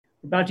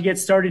About to get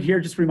started here.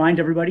 Just remind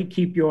everybody,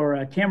 keep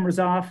your cameras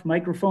off,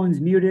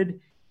 microphones muted.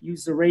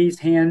 Use the raised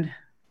hand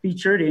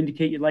feature to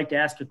indicate you'd like to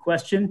ask a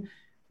question.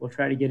 We'll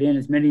try to get in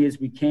as many as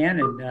we can.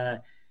 And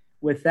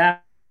with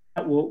that,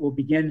 we'll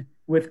begin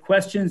with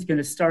questions. Going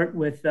to start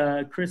with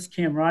Chris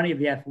Camrani of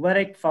The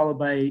Athletic, followed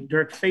by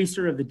Dirk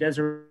Facer of the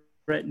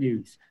Deseret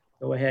News.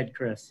 Go ahead,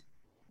 Chris.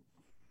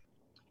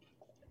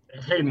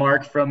 Hey,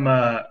 Mark, from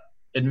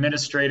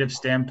administrative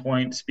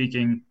standpoint,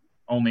 speaking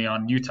only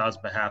on Utah's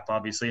behalf,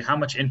 obviously, how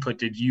much input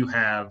did you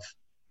have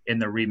in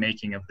the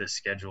remaking of this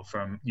schedule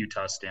from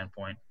Utah's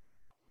standpoint?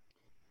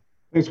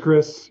 Thanks,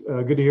 Chris.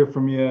 Good to hear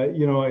from you.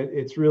 You know,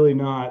 it's really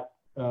not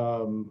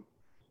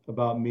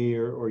about me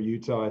or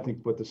Utah. I think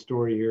what the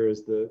story here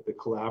is the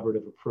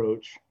collaborative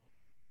approach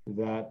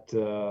that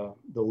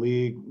the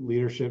league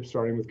leadership,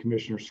 starting with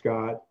Commissioner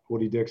Scott,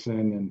 Woody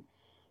Dixon, and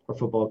our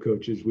football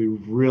coaches,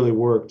 we've really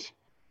worked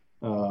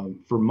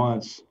for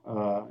months,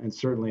 and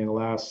certainly in the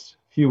last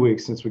few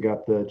weeks since we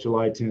got the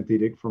July 10th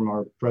edict from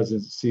our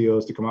presidents and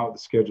CEOs to come out with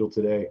the schedule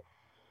today.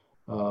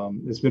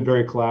 It's been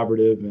very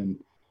collaborative, and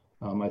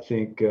I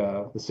think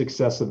the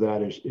success of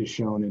that is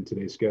shown in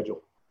today's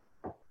schedule.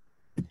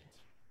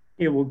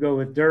 Okay, we'll go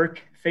with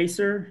Dirk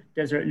Facer,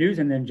 Deseret News,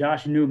 and then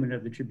Josh Newman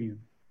of the Tribune.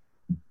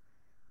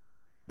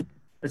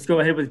 Let's go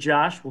ahead with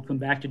Josh. We'll come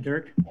back to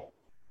Dirk.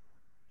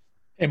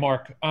 Hey,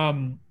 Mark.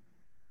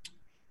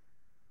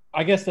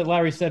 I guess that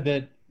Larry said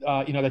that,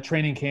 the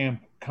training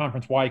camp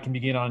conference-wide can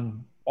begin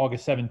on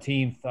August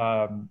 17th.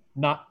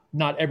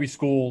 Not every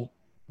school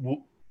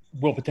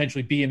will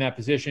potentially be in that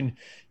position.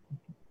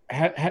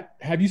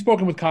 Have you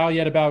spoken with Kyle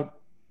yet about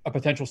a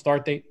potential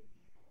start date?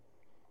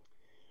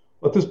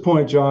 At this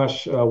point,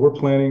 Josh, we're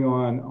planning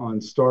on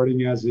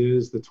starting as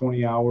is the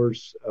 20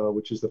 hours,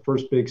 which is the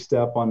first big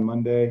step on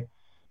Monday.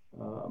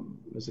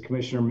 As the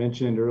commissioner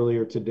mentioned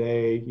earlier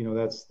today,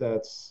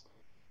 that's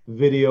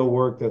video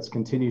work, that's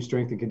continued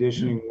strength and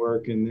conditioning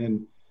work, and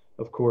then,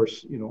 of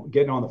course,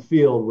 getting on the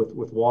field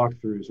with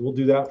walkthroughs. We'll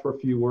do that for a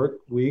few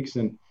weeks,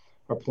 and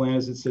our plan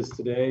as it sits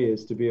today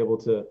is to be able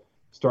to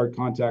start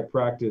contact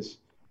practice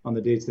on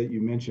the dates that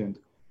you mentioned.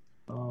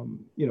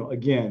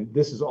 Again,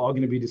 this is all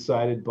going to be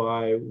decided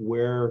by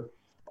where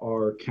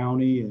our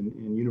county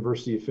and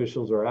university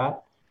officials are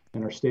at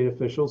and our state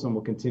officials, and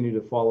we'll continue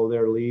to follow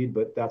their lead,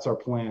 but that's our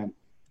plan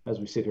as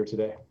we sit here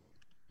today.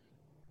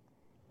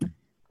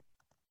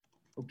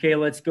 Okay,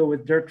 let's go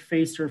with Dirk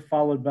Facer,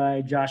 followed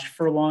by Josh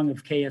Furlong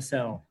of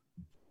KSL.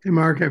 Hey,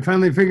 Mark, I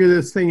finally figured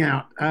this thing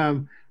out. Hey,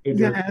 I'm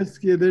going to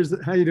ask you,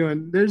 how you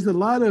doing? There's a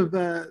lot of,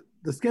 the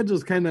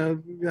schedule's kind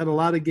of got a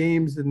lot of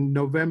games in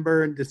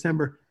November and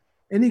December.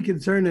 Any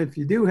concern if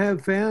you do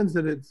have fans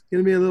that it's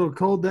going to be a little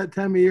cold that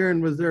time of year?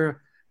 And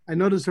I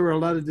noticed there were a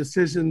lot of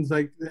decisions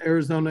like the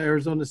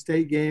Arizona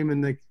State game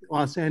and the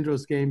Los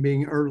Angeles game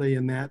being early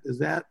in that. Was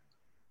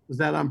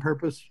that on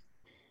purpose?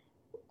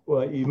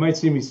 Well, you might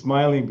see me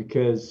smiling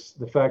because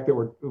the fact that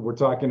we're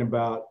talking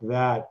about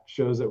that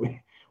shows that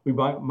we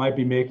might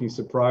be making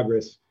some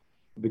progress,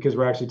 because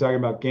we're actually talking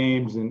about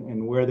games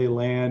and where they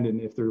land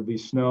and if there will be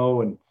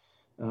snow. And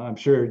I'm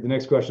sure the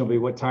next question will be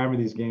what time of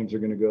these games are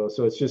going to go.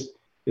 So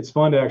it's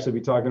fun to actually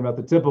be talking about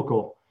the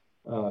typical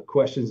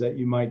questions that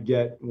you might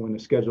get when the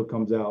schedule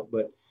comes out.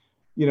 But,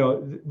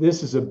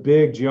 this is a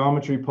big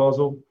geometry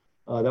puzzle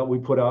that we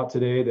put out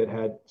today that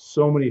had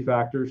so many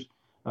factors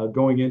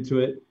going into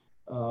it.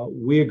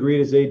 We agreed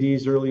as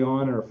ADs early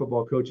on, and our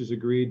football coaches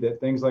agreed that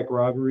things like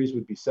rivalries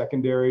would be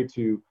secondary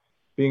to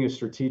being as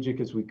strategic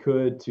as we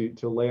could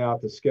to lay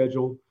out the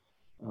schedule.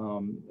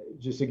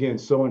 Just again,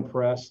 so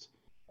impressed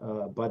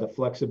by the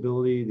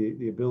flexibility,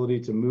 the ability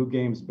to move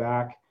games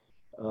back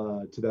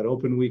to that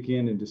open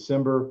weekend in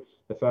December,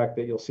 the fact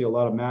that you'll see a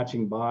lot of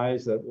matching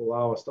buys that will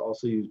allow us to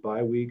also use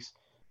bye weeks.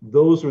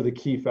 Those are the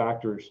key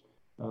factors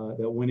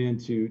that went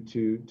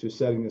into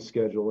setting the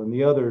schedule. And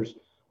the others,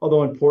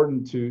 although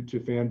important to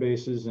fan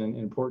bases and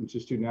important to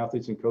student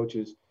athletes and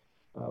coaches,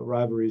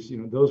 rivalries,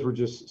 those were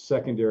just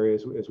secondary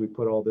as we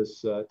put all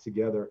this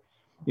together.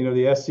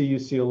 The SC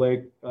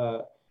UCLA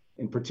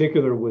in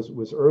particular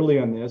was early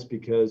on this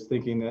because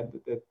thinking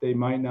that they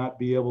might not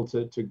be able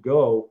to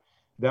go.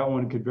 That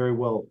one could very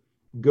well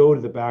go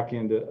to the back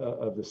end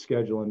of the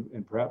schedule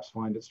and perhaps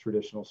find its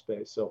traditional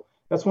space. So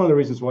that's one of the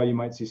reasons why you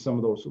might see some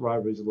of those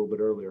rivalries a little bit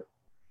earlier.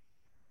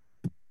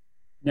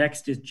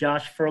 Next is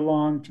Josh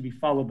Furlong, to be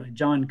followed by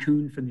John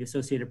Kuhn from the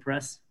Associated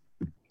Press.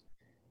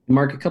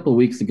 Mark, a couple of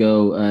weeks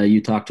ago,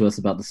 you talked to us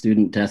about the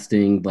student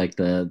testing, like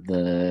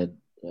the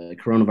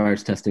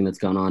coronavirus testing that's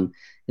gone on.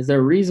 Is there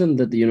a reason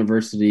that the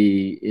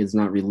university is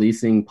not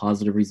releasing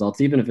positive results,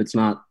 even if it's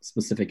not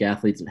specific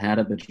athletes that had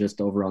it, but just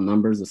overall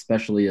numbers,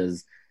 especially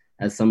as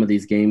some of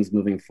these games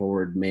moving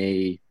forward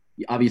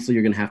obviously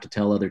you're going to have to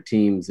tell other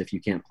teams if you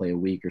can't play a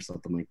week or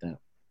something like that?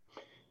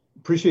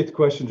 Appreciate the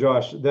question,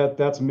 Josh.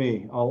 That's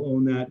me. I'll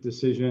own that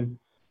decision.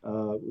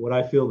 What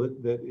I feel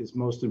that is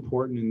most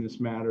important in this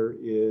matter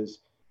is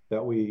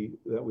that we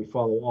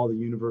follow all the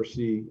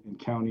university and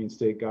county and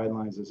state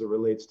guidelines as it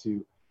relates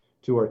to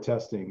our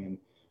testing. And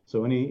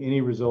so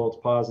any results,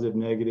 positive,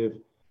 negative,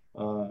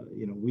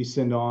 we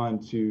send on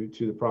to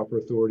the proper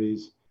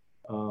authorities.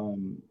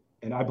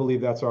 And I believe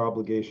that's our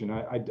obligation.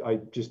 I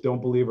just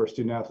don't believe our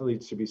student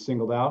athletes should be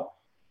singled out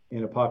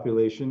in a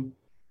population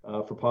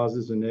for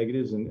positives and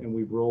negatives, and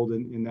we've rolled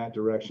in that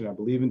direction. I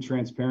believe in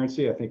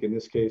transparency. I think in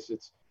this case,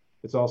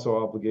 it's also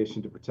our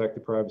obligation to protect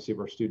the privacy of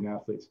our student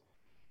athletes.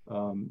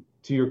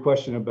 To your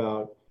question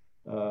about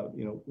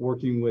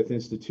working with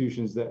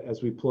institutions that,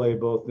 as we play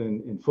both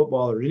in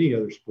football or any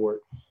other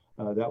sport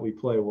that we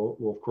play, we'll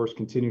of course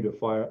continue to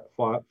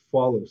follow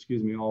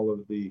all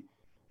of the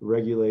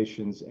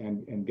regulations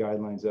and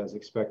guidelines as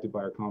expected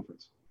by our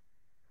conference.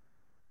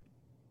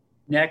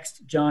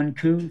 Next, John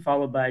Kuhn,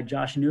 followed by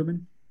Josh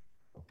Newman.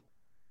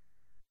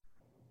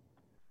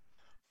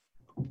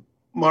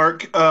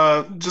 Mark,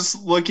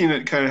 just looking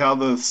at kind of how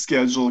the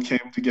schedule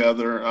came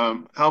together,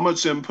 how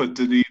much input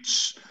did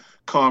each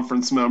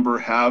conference member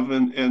have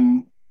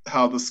in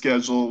how the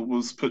schedule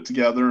was put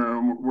together?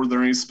 Or were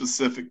there any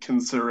specific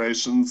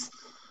considerations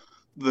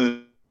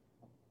that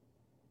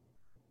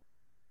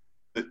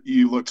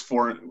you looked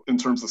for in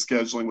terms of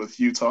scheduling with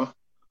Utah?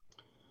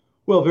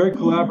 Well, very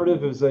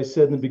collaborative. As I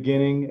said in the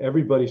beginning,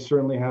 everybody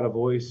certainly had a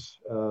voice.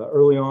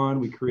 Early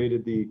on, we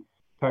created the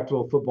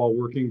Pac-12 football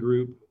working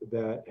group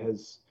that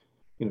has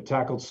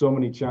tackled so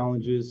many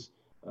challenges.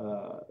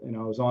 I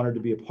was honored to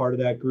be a part of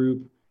that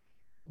group.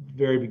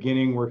 Very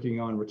beginning, working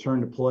on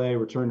return to play,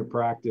 return to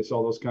practice,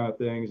 all those kind of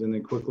things, and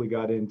then quickly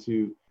got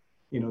into,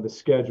 the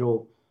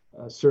schedule.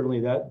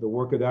 Certainly, the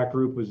work of that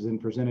group was then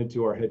presented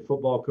to our head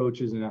football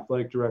coaches and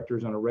athletic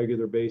directors on a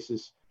regular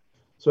basis.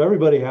 So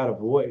everybody had a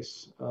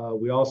voice.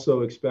 We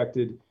also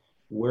expected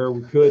where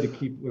we could to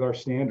keep with our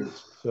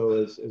standards. So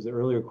as the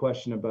earlier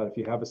question about if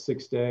you have a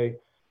 6-day,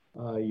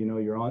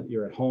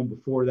 you're at home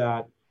before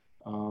that.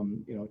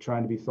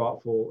 Trying to be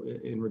thoughtful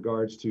in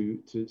regards to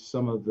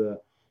some of the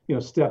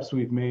steps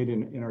we've made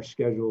in our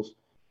schedules,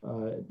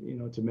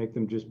 to make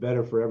them just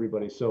better for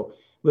everybody. So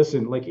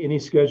listen, like any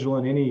schedule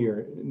in any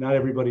year, not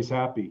everybody's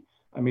happy.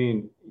 I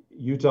mean,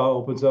 Utah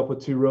opens up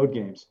with 2 road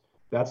games.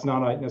 That's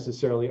not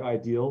necessarily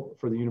ideal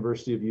for the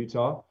University of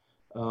Utah,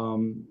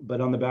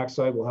 but on the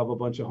backside, we'll have a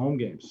bunch of home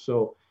games.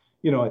 So,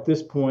 at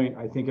this point,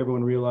 I think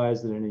everyone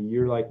realized that in a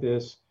year like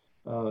this,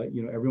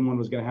 everyone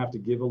was going to have to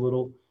give a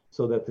little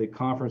so that the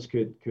conference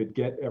could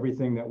get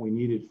everything that we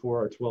needed for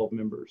our 12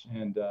 members.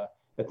 And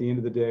at the end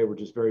of the day, we're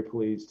just very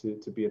pleased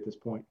to be at this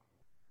point.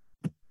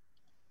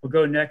 We'll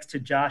go next to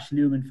Josh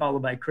Newman,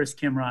 followed by Chris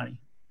Kimrani.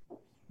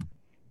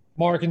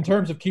 Mark, in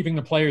terms of keeping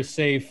the players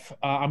safe,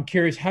 I'm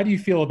curious, how do you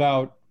feel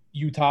about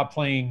Utah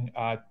playing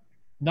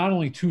not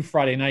only 2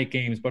 Friday night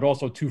games, but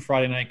also 2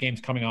 Friday night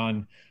games coming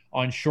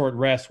on short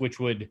rest, which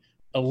would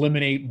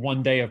eliminate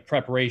 1 day of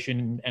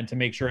preparation and to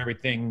make sure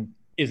everything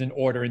is in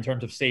order in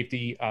terms of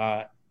safety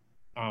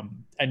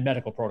and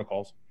medical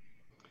protocols?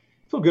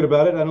 I feel good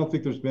about it. I don't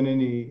think there's been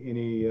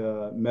any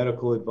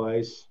medical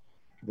advice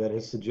that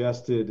has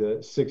suggested a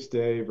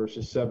 6-day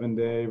versus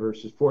 7-day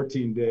versus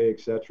 14-day, et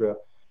cetera,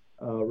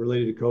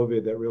 related to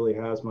COVID that really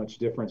has much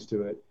difference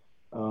to it.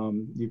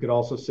 You could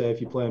also say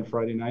if you play on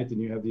Friday night, then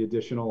you have the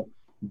additional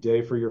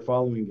day for your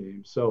following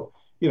game. So,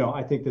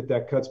 I think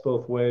that cuts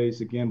both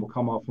ways. Again, we'll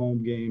come off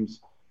home games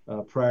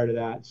prior to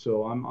that.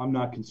 So I'm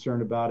not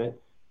concerned about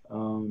it.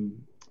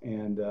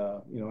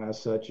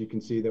 As such, you can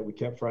see that we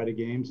kept Friday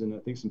games and I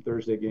think some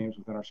Thursday games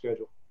within our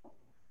schedule.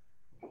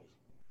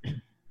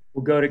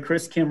 We'll go to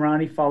Chris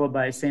Kimrani, followed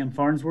by Sam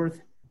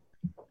Farnsworth.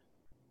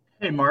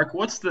 Hey, Mark,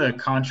 what's the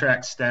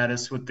contract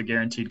status with the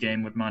guaranteed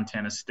game with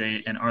Montana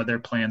State, and are there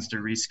plans to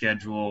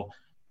reschedule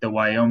the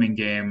Wyoming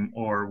game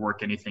or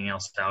work anything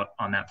else out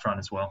on that front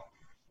as well?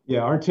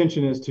 Yeah, our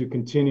intention is to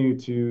continue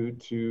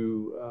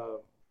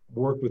to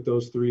work with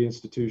those 3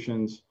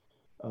 institutions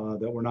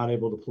that we're not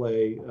able to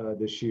play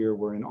this year.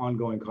 We're in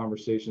ongoing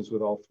conversations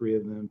with all 3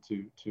 of them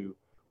to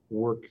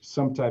work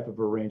some type of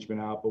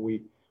arrangement out, but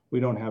we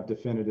don't have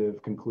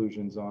definitive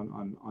conclusions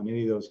on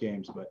any of those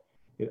games, but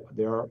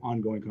there are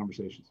ongoing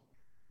conversations.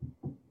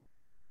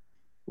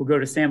 We'll go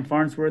to Sam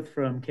Farnsworth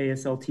from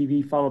KSL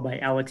TV, followed by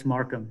Alex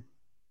Markham.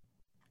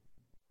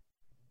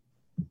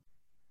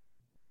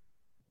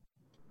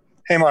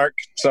 Hey, Mark.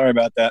 Sorry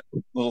about that. A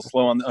little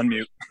slow on the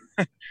unmute.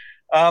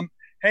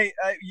 Hey,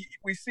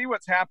 we see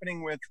what's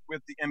happening with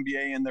the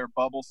NBA and their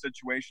bubble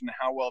situation,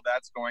 how well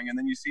that's going. And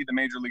then you see the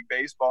Major League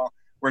Baseball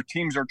where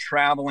teams are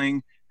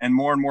traveling and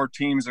more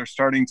teams are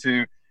starting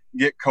to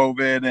get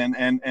COVID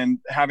and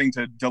having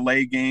to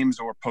delay games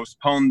or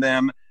postpone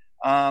them.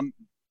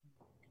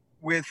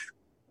 With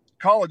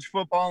college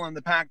football and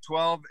the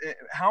Pac-12,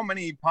 how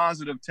many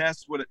positive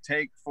tests would it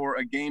take for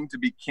a game to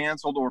be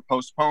canceled or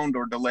postponed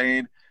or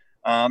delayed?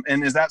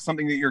 And is that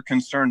something that you're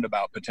concerned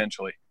about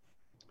potentially?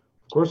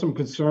 Of course, I'm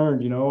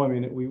concerned. I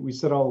mean, we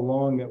said all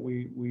along that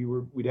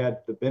we'd had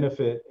the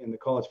benefit in the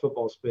college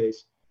football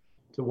space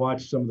to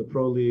watch some of the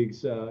pro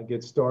leagues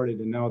get started,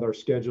 and now with our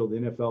schedule, the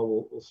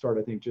NFL will start,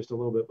 I think, just a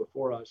little bit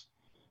before us.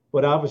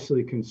 But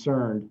obviously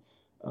concerned.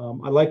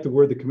 I like the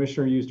word the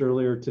commissioner used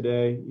earlier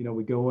today.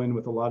 We go in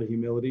with a lot of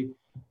humility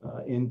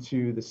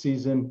into the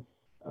season,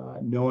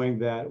 knowing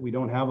that we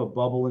don't have a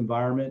bubble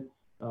environment.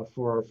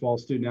 for our fall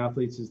student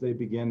athletes as they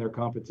begin their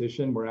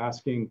competition. We're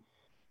asking,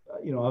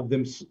 of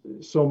them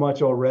so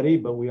much already,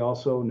 but we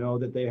also know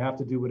that they have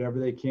to do whatever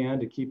they can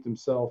to keep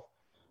themselves,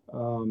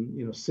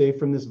 safe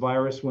from this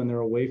virus when they're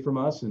away from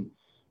us. And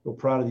we're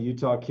proud of the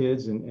Utah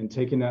kids and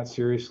taking that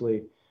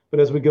seriously. But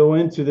as we go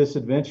into this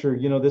adventure,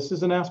 this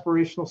is an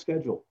aspirational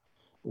schedule.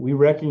 We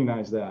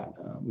recognize that.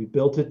 We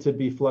built it to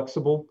be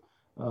flexible.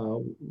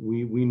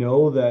 We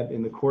know that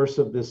in the course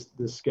of this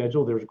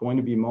schedule, there's going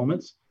to be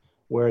moments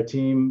where a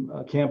team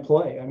can't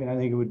play. I mean, I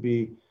think it would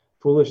be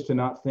foolish to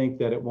not think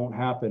that it won't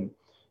happen.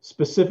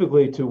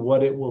 Specifically to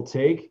what it will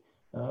take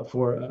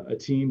for a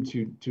team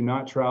to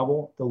not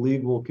travel, the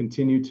league will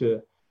continue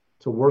to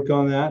work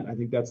on that. I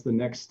think that's the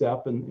next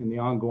step in the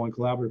ongoing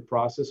collaborative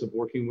process of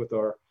working with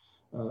our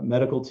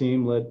medical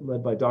team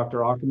led by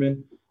Dr.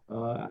 Ackerman.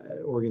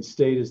 Oregon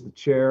State is the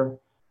chair.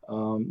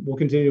 We'll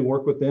continue to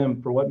work with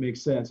them for what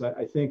makes sense.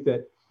 I think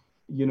that,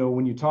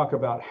 when you talk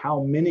about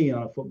how many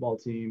on a football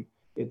team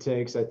it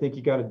takes, I think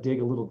you got to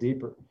dig a little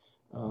deeper.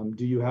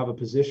 Do you have a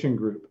position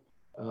group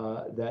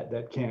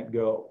that can't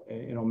go?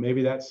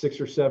 Maybe that's 6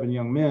 or 7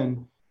 young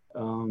men,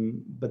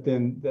 but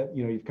then that,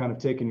 you've kind of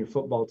taken your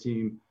football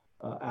team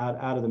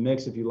out of the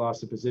mix if you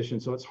lost a position.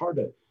 So it's hard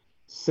to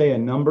say a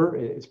number.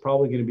 It's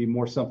probably going to be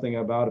more something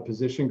about a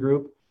position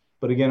group.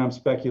 But again, I'm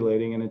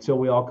speculating. And until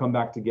we all come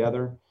back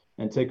together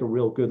and take a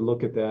real good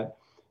look at that,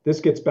 this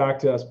gets back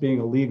to us being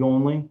a league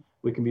only.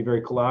 We can be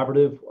very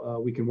collaborative.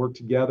 We can work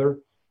together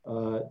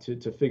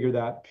to figure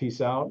that piece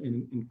out.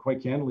 And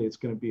quite candidly, it's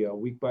going to be a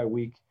week by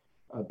week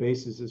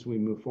basis as we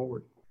move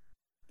forward.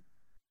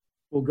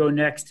 We'll go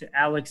next to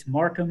Alex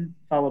Markham,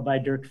 followed by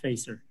Dirk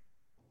Facer.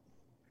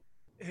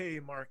 Hey,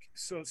 Mark.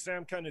 So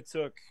Sam kind of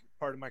took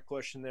part of my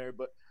question there,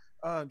 but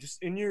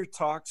just in your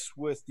talks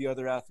with the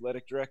other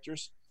athletic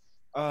directors,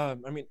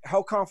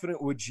 how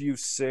confident would you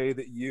say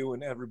that you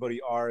and everybody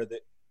are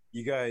that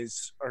you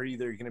guys are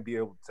either going to be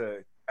able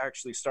to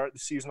actually start the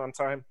season on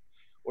time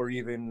or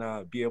even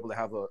be able to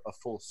have a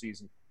full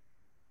season?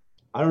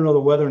 I don't know the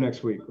weather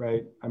next week,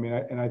 right? I mean,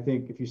 I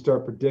think if you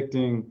start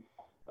predicting,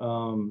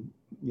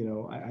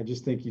 I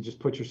just think you just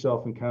put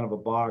yourself in kind of a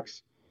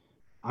box.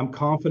 I'm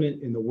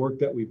confident in the work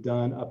that we've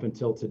done up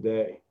until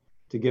today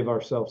to give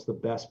ourselves the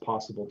best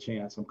possible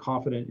chance. I'm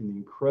confident in the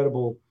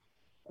incredible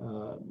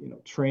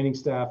training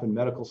staff and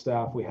medical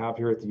staff we have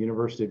here at the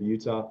University of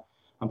Utah.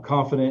 I'm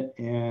confident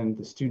in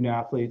the student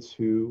athletes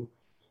who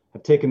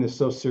have taken this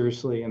so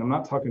seriously. And I'm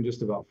not talking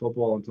just about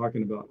football. I'm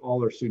talking about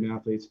all our student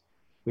athletes.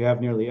 We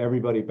have nearly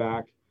everybody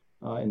back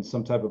in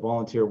some type of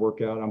volunteer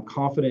workout. I'm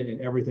confident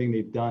in everything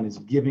they've done is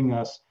giving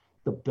us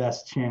the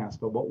best chance.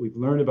 But what we've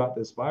learned about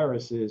this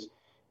virus is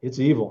it's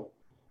evil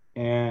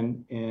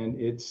and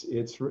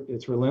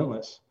it's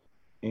relentless.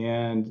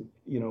 And,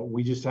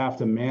 we just have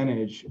to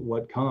manage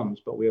what comes.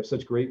 But we have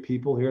such great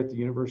people here at the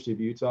University of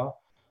Utah.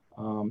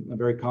 I'm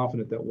very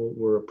confident that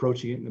we're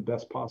approaching it in the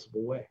best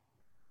possible way.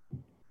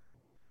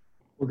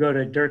 We'll go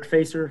to Dirk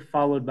Facer,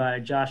 followed by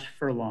Josh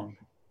Furlong.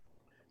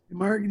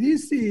 Mark, do you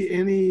see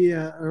any,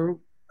 or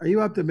are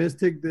you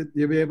optimistic that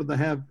you'll be able to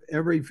have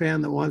every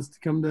fan that wants to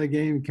come to the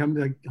game, come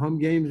to home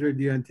games, or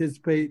do you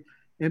anticipate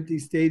empty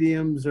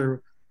stadiums?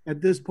 Or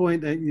at this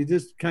point, you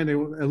just kind of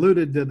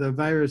alluded to the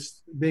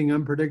virus being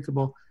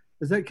unpredictable.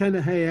 Is that kind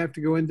of, hey, I have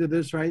to go into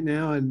this right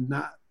now and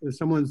not, if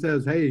someone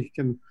says, hey,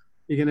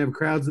 you can have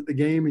crowds at the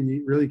game and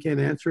you really can't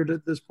answer it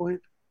at this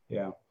point?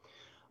 Yeah.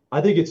 I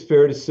think it's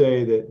fair to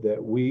say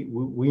that we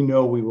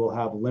know we will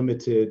have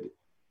limited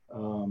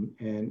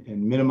and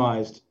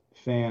minimized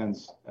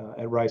fans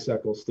at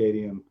Rice-Eccles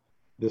Stadium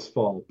this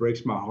fall. It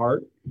breaks my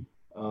heart.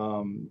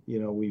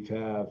 We've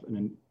have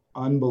an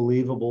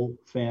unbelievable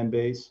fan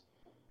base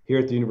here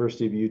at the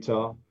University of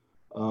Utah.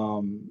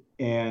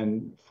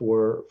 And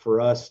for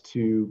us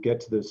to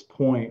get to this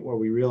point where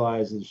we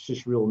realize there's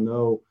just real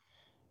no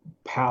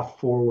path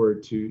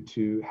forward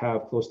to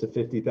have close to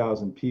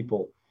 50,000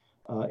 people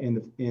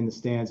in the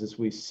stands as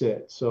we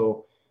sit.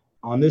 So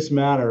on this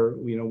matter,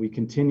 we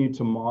continue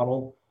to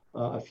model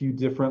a few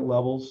different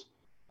levels.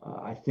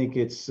 I think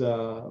it's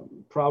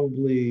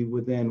probably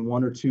within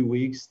 1 or 2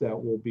 weeks that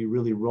we'll be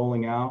really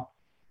rolling out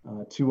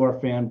to our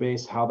fan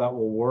base how that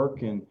will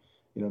work and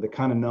the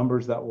kind of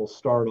numbers that will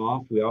start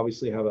off. We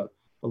obviously have a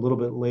little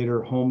bit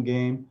later home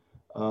game.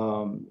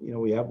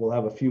 We'll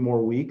have a few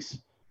more weeks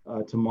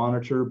to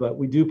monitor, but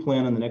we do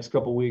plan in the next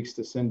couple of weeks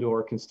to send to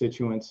our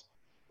constituents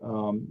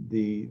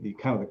the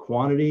kind of the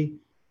quantity,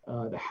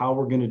 the how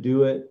we're going to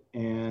do it,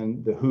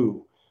 and the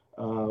who,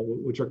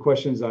 which are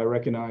questions I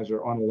recognize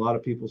are on a lot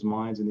of people's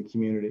minds in the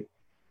community.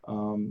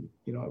 I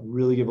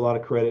really give a lot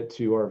of credit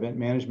to our event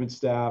management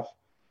staff,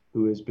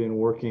 who has been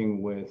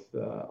working with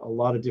a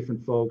lot of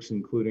different folks,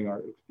 including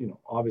our,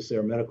 obviously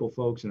our medical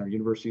folks and our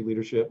university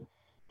leadership,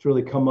 to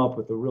really come up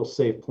with a real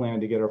safe plan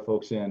to get our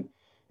folks in.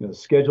 The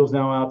schedule's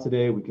now out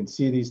today. We can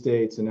see these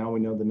dates, and now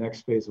we know the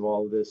next phase of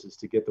all of this is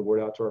to get the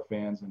word out to our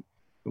fans, and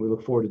we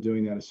look forward to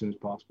doing that as soon as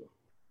possible.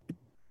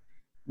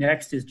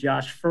 Next is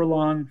Josh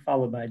Furlong,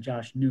 followed by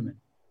Josh Newman.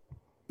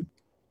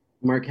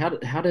 Mark, how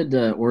did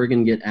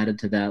Oregon get added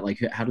to that? Like,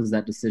 how does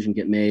that decision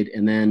get made?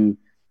 And then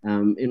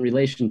In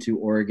relation to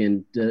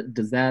Oregon,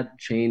 does that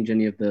change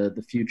any of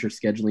the future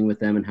scheduling with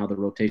them and how the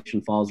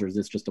rotation falls, or is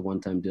this just a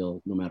one-time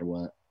deal no matter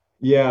what?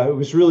 Yeah, it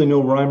was really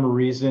no rhyme or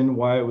reason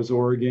why it was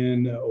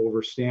Oregon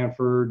over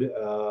Stanford,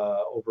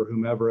 over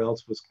whomever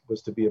else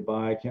was to be a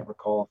bye. I can't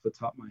recall off the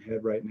top of my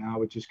head right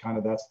now. It just kind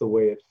of, that's the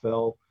way it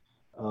fell,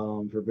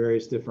 for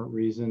various different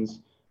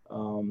reasons.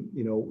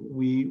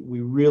 We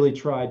really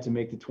tried to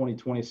make the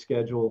 2020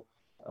 schedule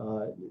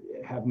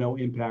have no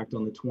impact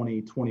on the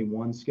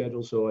 2021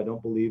 schedule. So I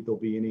don't believe there'll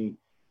be any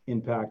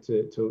impact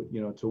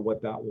to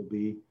what that will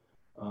be.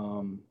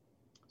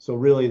 So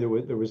really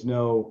there was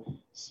no,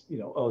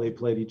 oh, they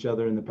played each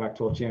other in the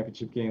Pac-12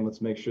 championship game,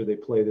 let's make sure they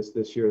play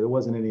this year. There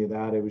wasn't any of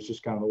that. It was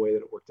just kind of the way that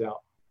it worked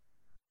out.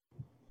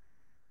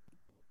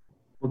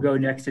 We'll go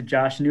next to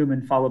Josh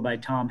Newman, followed by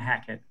Tom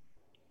Hackett.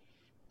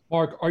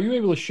 Mark, are you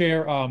able to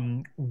share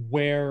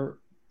where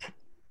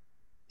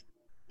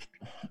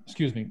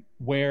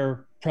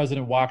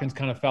President Watkins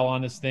kind of fell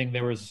on this thing?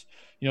 There was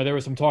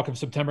some talk of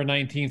September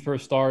 19th for a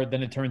start,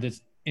 then it turned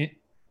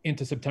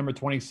into September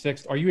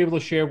 26th. Are you able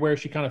to share where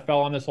she kind of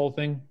fell on this whole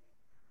thing?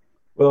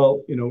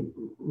 Well,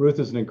 Ruth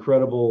is an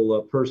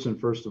incredible person,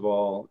 first of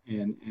all,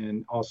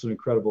 and also an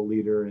incredible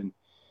leader. And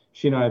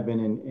she and I have been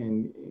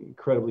in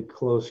incredibly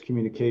close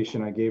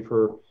communication. I gave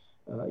her,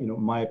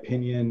 my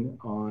opinion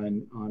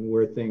on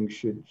where things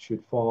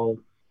should fall.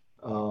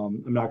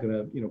 I'm not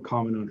going to,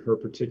 comment on her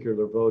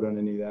particular vote on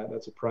any of that.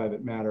 That's a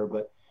private matter.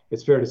 But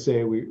it's fair to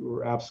say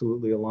we're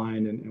absolutely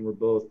aligned, and we're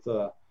both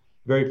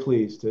very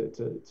pleased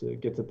to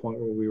get to the point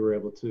where we were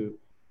able to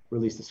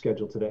release the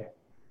schedule today.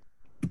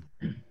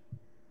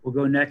 We'll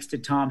go next to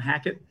Tom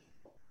Hackett.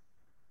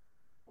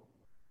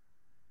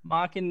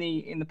 Mark, in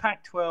the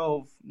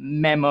Pac-12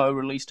 memo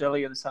released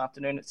earlier this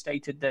afternoon, it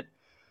stated that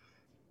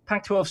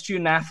Pac-12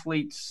 student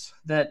athletes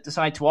that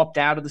decide to opt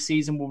out of the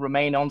season will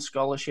remain on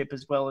scholarship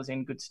as well as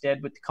in good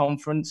stead with the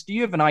conference. Do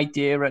you have an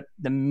idea at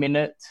the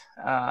minute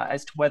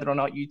as to whether or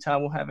not Utah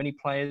will have any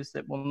players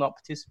that will not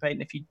participate?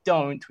 And if you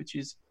don't, which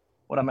is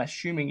what I'm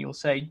assuming you'll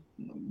say,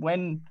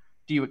 when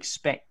do you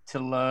expect to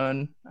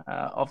learn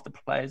of the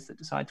players that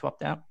decide to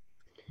opt out?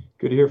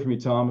 Good to hear from you,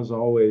 Tom, as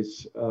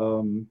always.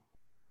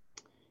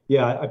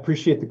 Yeah, I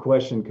appreciate the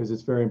question because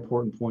it's a very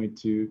important point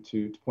to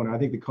point out. I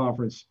think the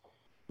conference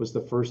was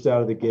the first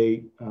out of the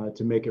gate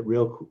to make it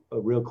real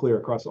clear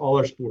across all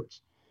our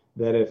sports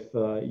that if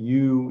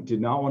you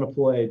did not want to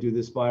play due to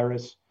this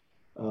virus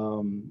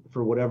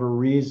for whatever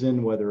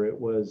reason, whether it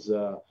was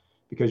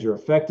because you're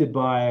affected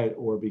by it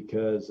or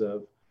because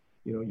of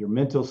your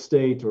mental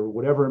state or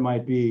whatever it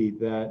might be,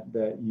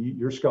 that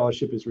your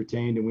scholarship is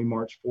retained and we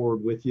march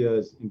forward with you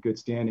as in good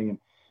standing, and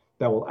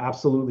that will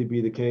absolutely be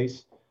the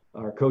case.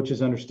 Our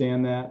coaches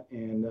understand that,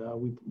 and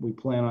we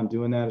plan on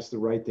doing that. It's the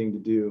right thing to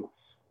do.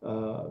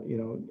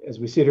 As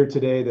we sit here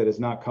today, that has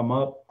not come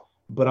up,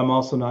 but I'm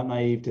also not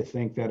naive to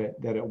think that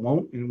it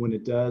won't. And when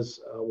it does,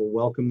 we'll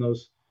welcome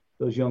those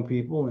young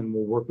people and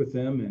we'll work with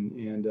them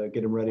and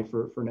get them ready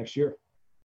for next year.